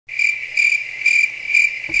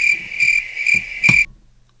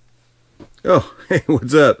Oh, hey,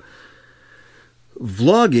 what's up?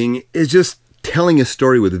 Vlogging is just telling a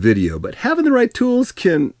story with a video, but having the right tools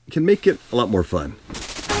can make it a lot more fun.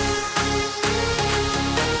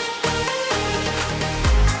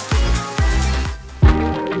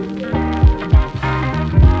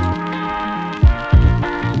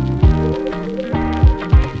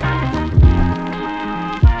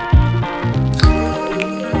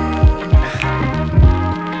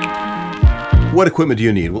 What equipment do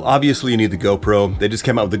you need? Well, obviously you need the GoPro. They just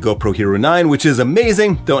came out with the GoPro Hero 9, which is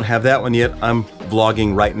amazing. Don't have that one yet. I'm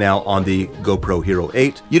vlogging right now on the GoPro Hero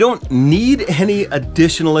 8. You don't need any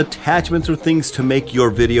additional attachments or things to make your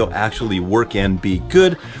video actually work and be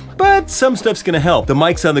good, but some stuff's gonna help. The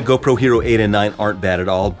mics on the GoPro Hero 8 and 9 aren't bad at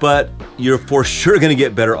all, but you're for sure gonna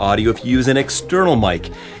get better audio if you use an external mic.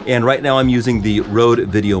 And right now I'm using the Rode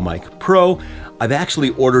VideoMic Pro. I've actually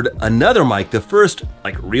ordered another mic, the first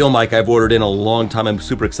real mic I've ordered in a long time. I'm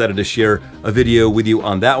super excited to share a video with you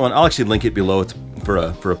on that one. I'll actually link it below. It's for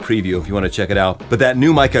a preview if you want to check it out. But that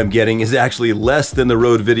new mic I'm getting is actually less than the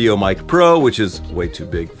Rode VideoMic Pro, which is way too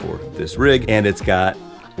big for this rig, and it's got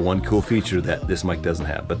one cool feature that this mic doesn't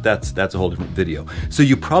have, but that's a whole different video. So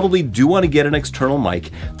you probably do want to get an external mic.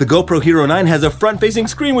 The GoPro Hero 9 has a front-facing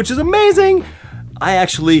screen, which is amazing. I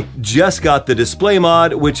actually just got the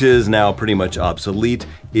DisplayMod, which is now pretty much obsolete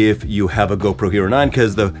if you have a GoPro Hero 9,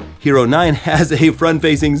 because the Hero 9 has a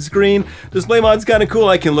front-facing screen. DisplayMod's kind of cool.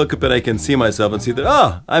 I can look up and I can see myself and see that,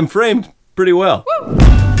 oh, I'm framed pretty well. Woo!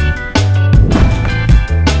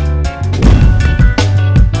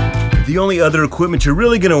 The only other equipment you're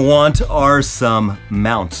really gonna want are some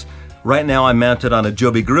mounts. Right now I'm mounted on a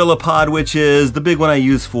Joby GorillaPod, which is the big one I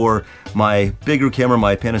use for my bigger camera,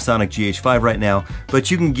 my Panasonic GH5 right now. But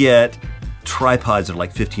you can get tripods that are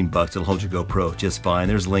like 15 bucks. It'll hold your GoPro just fine.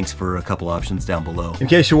 There's links for a couple options down below. In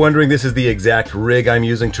case you're wondering, this is the exact rig I'm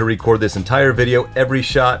using to record this entire video. Every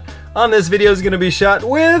shot on this video is gonna be shot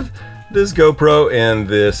with this GoPro and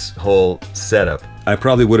this whole setup. I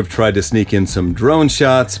probably would have tried to sneak in some drone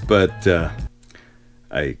shots, but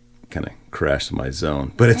I kind of crashed my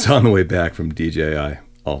zone. But it's on the way back from DJI,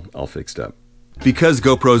 all fixed up. Because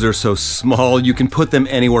GoPros are so small, you can put them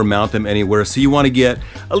anywhere, mount them anywhere. So you want to get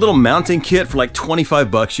a little mounting kit for like 25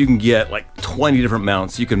 bucks. You can get like 20 different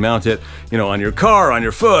mounts. You can mount it, you know, on your car, on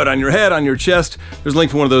your foot, on your head, on your chest. There's a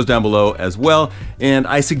link for one of those down below as well. And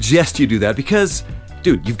I suggest you do that because,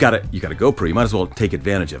 dude, you've got a GoPro, you might as well take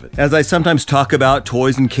advantage of it. As I sometimes talk about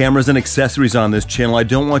toys and cameras and accessories on this channel, I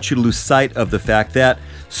don't want you to lose sight of the fact that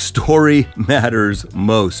story matters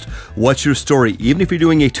most. What's your story? Even if you're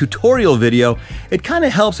doing a tutorial video, it kind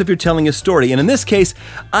of helps if you're telling a story. And in this case,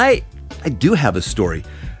 I do have a story.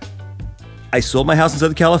 I sold my house in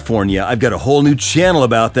Southern California. I've got a whole new channel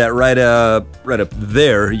about that right up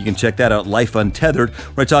there. You can check that out, Life Untethered,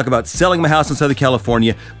 where I talk about selling my house in Southern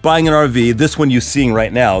California, buying an RV. This one you're seeing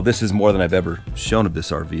right now, this is more than I've ever shown of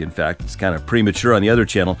this RV. In fact, it's kind of premature on the other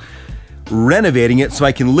channel. Renovating it so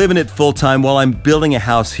I can live in it full time while I'm building a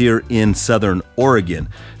house here in Southern Oregon.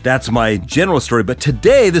 That's my general story, but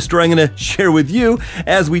today the story I'm gonna share with you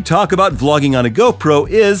as we talk about vlogging on a GoPro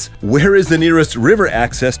is, where is the nearest river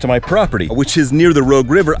access to my property? Which is near the Rogue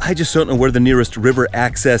River. I just don't know where the nearest river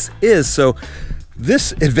access is, so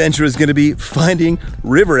this adventure is gonna be finding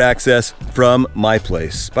river access from my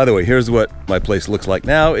place. By the way, here's what my place looks like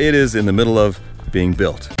now. It is in the middle of being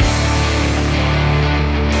built.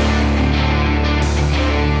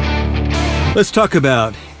 Let's talk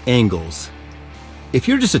about angles. If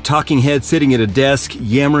you're just a talking head sitting at a desk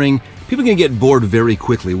yammering, people can get bored very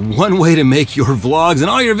quickly. One way to make your vlogs and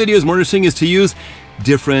all your videos more interesting is to use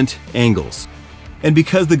different angles. And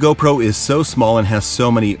because the GoPro is so small and has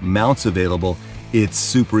so many mounts available, it's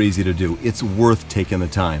super easy to do. It's worth taking the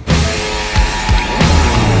time.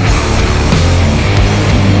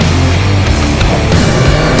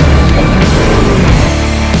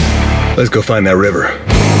 Let's go find that river.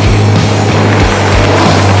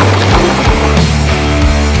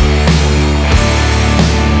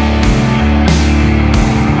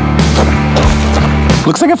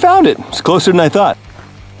 Looks like I found it. It's closer than I thought.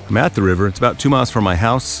 I'm at the river. It's about 2 miles from my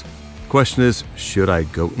house. The question is, should I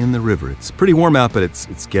go in the river? It's pretty warm out, but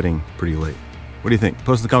it's getting pretty late. What do you think?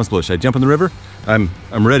 Post in the comments below. Should I jump in the river? I'm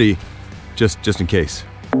ready, just in case.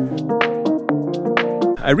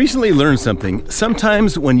 I recently learned something.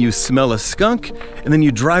 Sometimes when you smell a skunk and then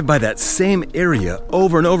you drive by that same area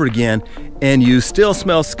over and over again and you still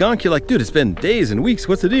smell skunk, you're like, dude, it's been days and weeks.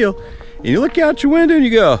 What's the deal? And you look out your window and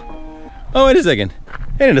you go, oh, wait a second.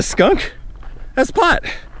 Ain't it a skunk? That's pot.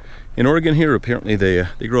 In Oregon here, apparently they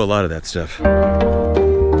grow a lot of that stuff.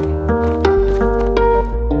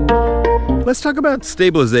 Let's talk about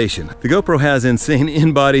stabilization. The GoPro has insane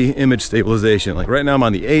in-body image stabilization. Like right now I'm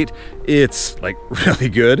on the 8, it's like really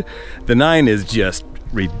good. The 9 is just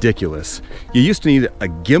ridiculous. You used to need a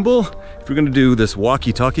gimbal if you're gonna do this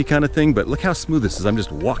walkie-talkie kind of thing, but look how smooth this is. I'm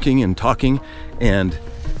just walking and talking, and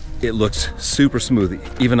it looks super smooth.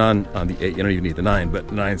 Even on the 8, you don't even need the 9, but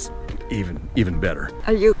the 9's even better.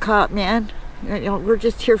 Are you a cop, man? You know, we're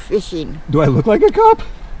just here fishing. Do I look like a cop?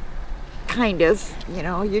 Kind of, you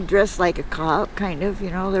know, you dress like a cop, kind of, you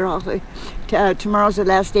know. They're all, tomorrow's the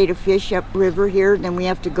last day to fish up river here, then we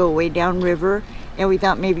have to go way down river, and we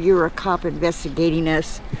thought maybe you were a cop investigating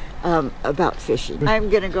us about fishing. I'm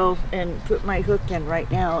gonna go and put my hook in right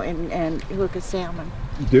now and hook a salmon.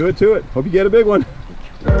 Do it to it. Hope you get a big one.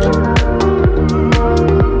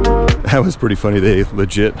 That was pretty funny. They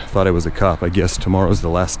legit thought I was a cop. I guess tomorrow's the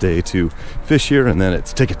last day to fish here, and then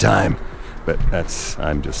it's ticket time. But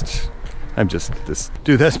I'm just this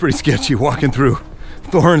dude. That's pretty sketchy, walking through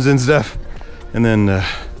thorns and stuff, and then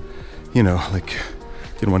you know, like,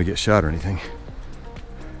 didn't want to get shot or anything.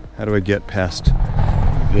 How do I get past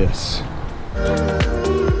this?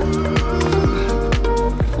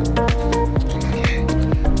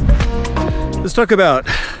 Let's talk about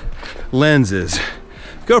lenses.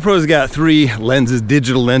 GoPro's got 3 lenses,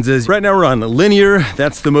 digital lenses. Right now we're on linear.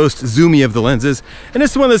 That's the most zoomy of the lenses, and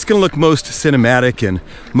it's the one that's gonna look most cinematic and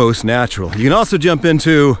most natural. You can also jump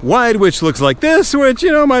into wide, which looks like this, which,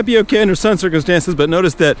 you know, might be okay under some circumstances, but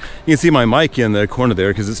notice that you can see my mic in the corner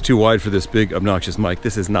there because it's too wide for this big obnoxious mic.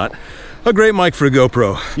 This is not a great mic for a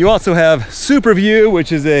GoPro. You also have super view,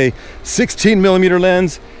 which is a 16mm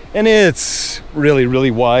lens, and it's really,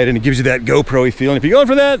 really wide, and it gives you that GoPro-y feel. And if you're going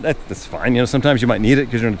for that, that's fine. You know, sometimes you might need it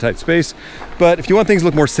because you're in a tight space. But if you want things to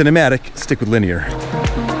look more cinematic, stick with linear.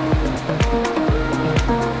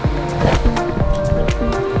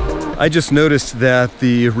 I just noticed that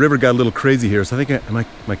the river got a little crazy here, so I think I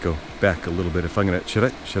might go back a little bit if I'm gonna, should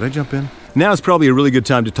I jump in? Now is probably a really good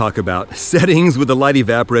time to talk about settings with the light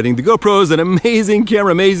evaporating. The GoPro is an amazing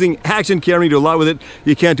camera, amazing action camera. You do a lot with it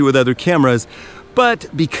you can't do with other cameras. But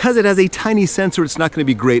because it has a tiny sensor, it's not going to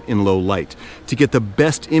be great in low light. To get the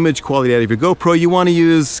best image quality out of your GoPro, you want to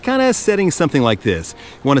use kind of settings something like this.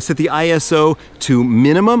 You want to set the ISO to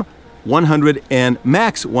minimum 100 and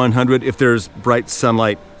max 100 if there's bright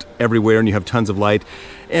sunlight everywhere and you have tons of light.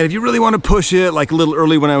 And if you really want to push it, like a little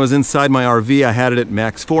early when I was inside my RV, I had it at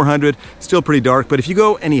max 400, still pretty dark, but if you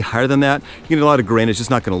go any higher than that, you get a lot of grain, it's just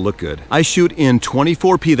not going to look good. I shoot in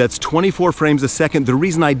 24p, that's 24 frames a second. The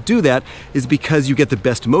reason I do that is because you get the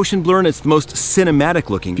best motion blur and it's the most cinematic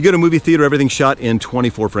looking. If you go to a movie theater, everything's shot in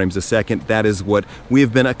 24 frames a second. That is what we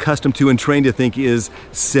have been accustomed to and trained to think is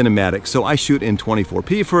cinematic. So I shoot in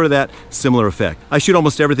 24p for that similar effect. I shoot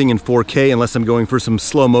almost everything in 4K unless I'm going for some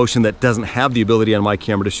slow motion that doesn't have the ability on my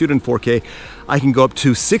camera to shoot in 4K. I can go up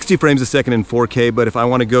to 60 frames a second in 4K, but if I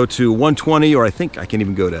want to go to 120, or I think I can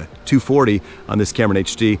even go to 240 on this camera in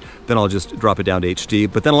HD, then I'll just drop it down to HD.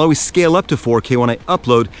 But then I'll always scale up to 4K when I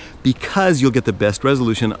upload because you'll get the best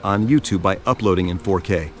resolution on YouTube by uploading in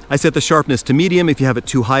 4K. I set the sharpness to medium. If you have it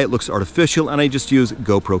too high, it looks artificial, and I just use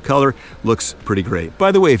GoPro Color. Looks pretty great.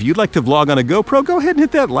 By the way, if you'd like to vlog on a GoPro, go ahead and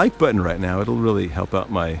hit that like button right now. It'll really help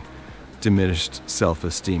out my diminished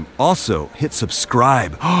self-esteem. Also, hit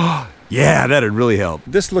subscribe. Yeah, that'd really help.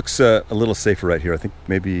 This looks a little safer right here. I think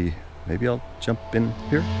maybe I'll jump in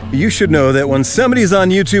here. You should know that when somebody's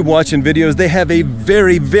on YouTube watching videos, they have a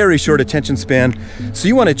very, very short attention span. So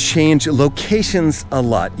you want to change locations a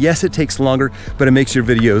lot. Yes, it takes longer, but it makes your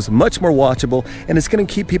videos much more watchable, and it's going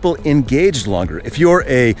to keep people engaged longer. If you're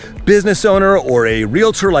a business owner or a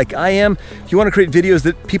realtor like I am, if you want to create videos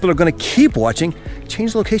that people are going to keep watching,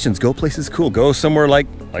 change locations, go places cool, go somewhere like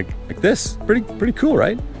this. Pretty cool,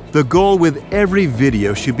 right? The goal with every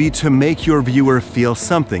video should be to make your viewer feel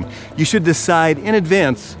something. You should decide in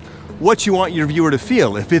advance what you want your viewer to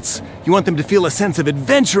feel. If it's you want them to feel a sense of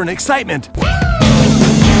adventure and excitement,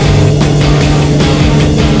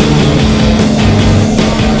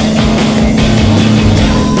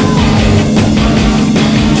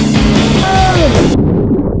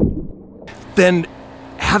 then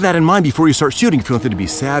have that in mind before you start shooting. If you want them to be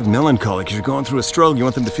sad, melancholic, because you're going through a struggle, you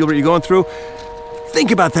want them to feel what you're going through,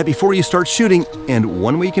 think about that before you start shooting. And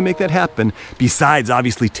one way you can make that happen, besides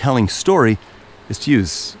obviously telling story, is to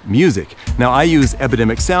use music. Now, I use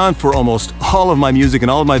Epidemic Sound for almost all of my music and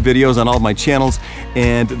all of my videos on all of my channels,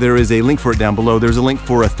 and there is a link for it down below. There's a link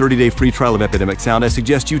for a 30-day free trial of Epidemic Sound. I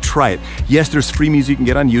suggest you try it. Yes, there's free music you can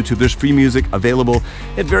get on YouTube. There's free music available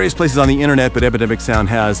at various places on the internet, but Epidemic Sound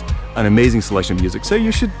has an amazing selection of music. So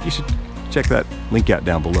you should check that link out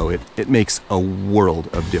down below. It makes a world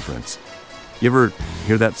of difference. You ever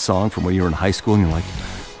hear that song from when you were in high school and you're like,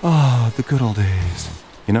 oh, the good old days?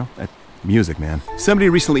 You know, that music, man. Somebody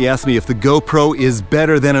recently asked me if the GoPro is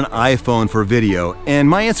better than an iPhone for video, and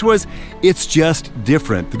my answer was, it's just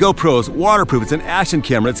different. The GoPro is waterproof, it's an action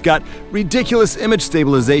camera, it's got ridiculous image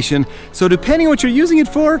stabilization, so depending on what you're using it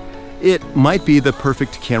for, it might be the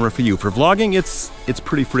perfect camera for you. For vlogging, it's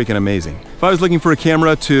pretty freaking amazing. If I was looking for a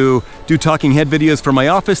camera to do talking head videos for my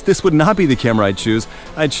office, this would not be the camera I'd choose.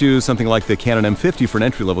 I'd choose something like the Canon M50 for an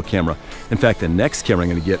entry-level camera. In fact, the next camera I'm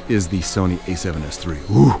gonna get is the Sony a7S III.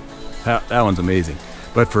 Ooh. That one's amazing.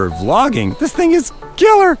 But for vlogging, this thing is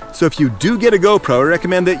killer! So if you do get a GoPro, I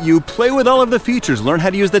recommend that you play with all of the features, learn how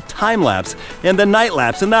to use the time-lapse, and the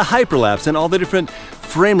night-lapse, and the hyperlapse, and all the different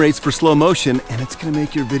frame rates for slow motion, and it's gonna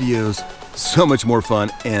make your videos so much more fun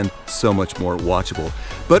and so much more watchable.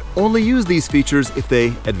 But only use these features if they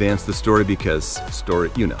advance the story, because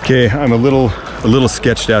story, you know. Okay, I'm a little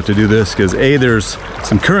sketched out to do this, because A, there's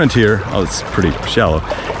some current here. Oh, it's pretty shallow.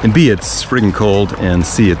 And B, it's friggin' cold, and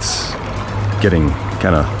C, it's getting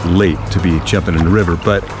kind of late to be jumping in the river,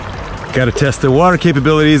 but gotta test the water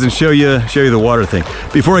capabilities and show you the water thing.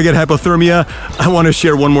 Before I get hypothermia, I want to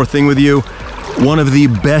share one more thing with you. One of the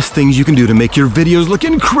best things you can do to make your videos look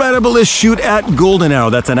incredible is shoot at golden hour.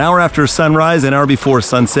 That's an hour after sunrise, an hour before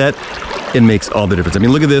sunset. It makes all the difference. I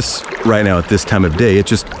mean, look at this right now at this time of day.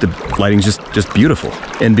 The lighting's just beautiful.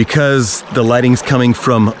 And because the lighting's coming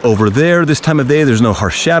from over there this time of day, there's no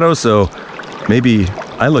harsh shadow, so maybe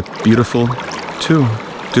I look beautiful too.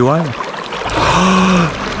 Do I?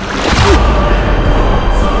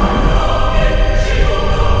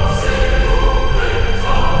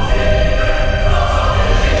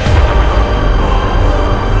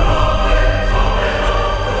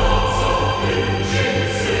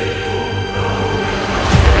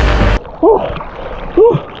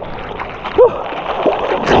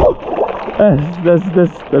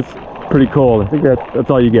 That's pretty cold. I think that's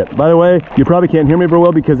all you get. By the way, you probably can't hear me very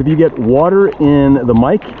well because if you get water in the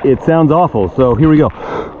mic, it sounds awful. So here we go.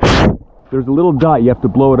 There's a little dot, you have to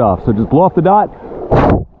blow it off. So just blow off the dot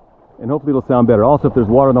and hopefully it'll sound better. Also, if there's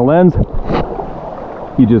water in the lens,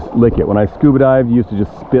 you just lick it. When I scuba dive, you used to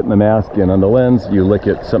just spit in the mask, and on the lens, you lick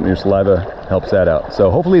it. Something in your saliva helps that out. So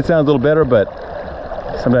hopefully it sounds a little better, but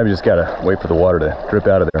sometimes you just gotta wait for the water to drip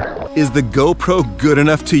out of there. Is the GoPro good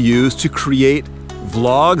enough to use to create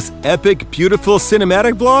vlogs? Epic, beautiful,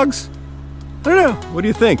 cinematic vlogs? I don't know. What do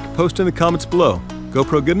you think? Post in the comments below.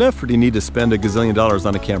 GoPro good enough, or do you need to spend $1 gazillion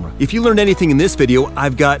on a camera? If you learned anything in this video,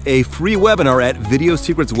 I've got a free webinar at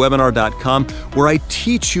videosecretswebinar.com where I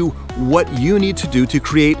teach you what you need to do to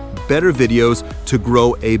create better videos to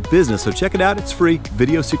grow a business. So check it out, it's free,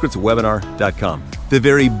 videosecretswebinar.com. The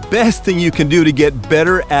very best thing you can do to get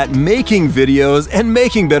better at making videos and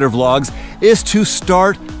making better vlogs is to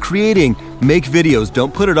start creating. Make videos,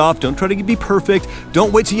 don't put it off, don't try to be perfect,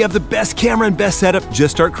 don't wait till you have the best camera and best setup,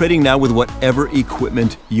 just start creating now with whatever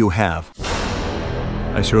equipment you have.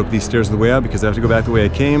 I sure hope these stairs are the way out because I have to go back the way I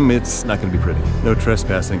came. It's not gonna be pretty. No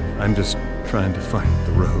trespassing, I'm just trying to find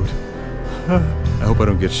the road. I hope I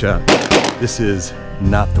don't get shot. This is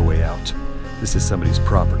not the way out. This is somebody's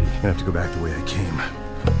property. I'm gonna have to go back the way I came.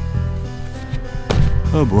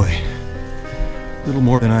 Oh boy. A little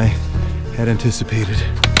more than I had anticipated.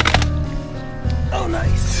 Oh,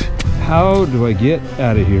 nice. How do I get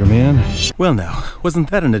out of here, man? Well now,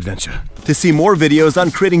 wasn't that an adventure? To see more videos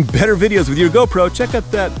on creating better videos with your GoPro, check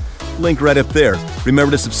out that link right up there.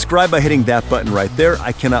 Remember to subscribe by hitting that button right there.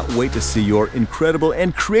 I cannot wait to see your incredible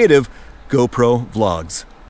and creative GoPro vlogs.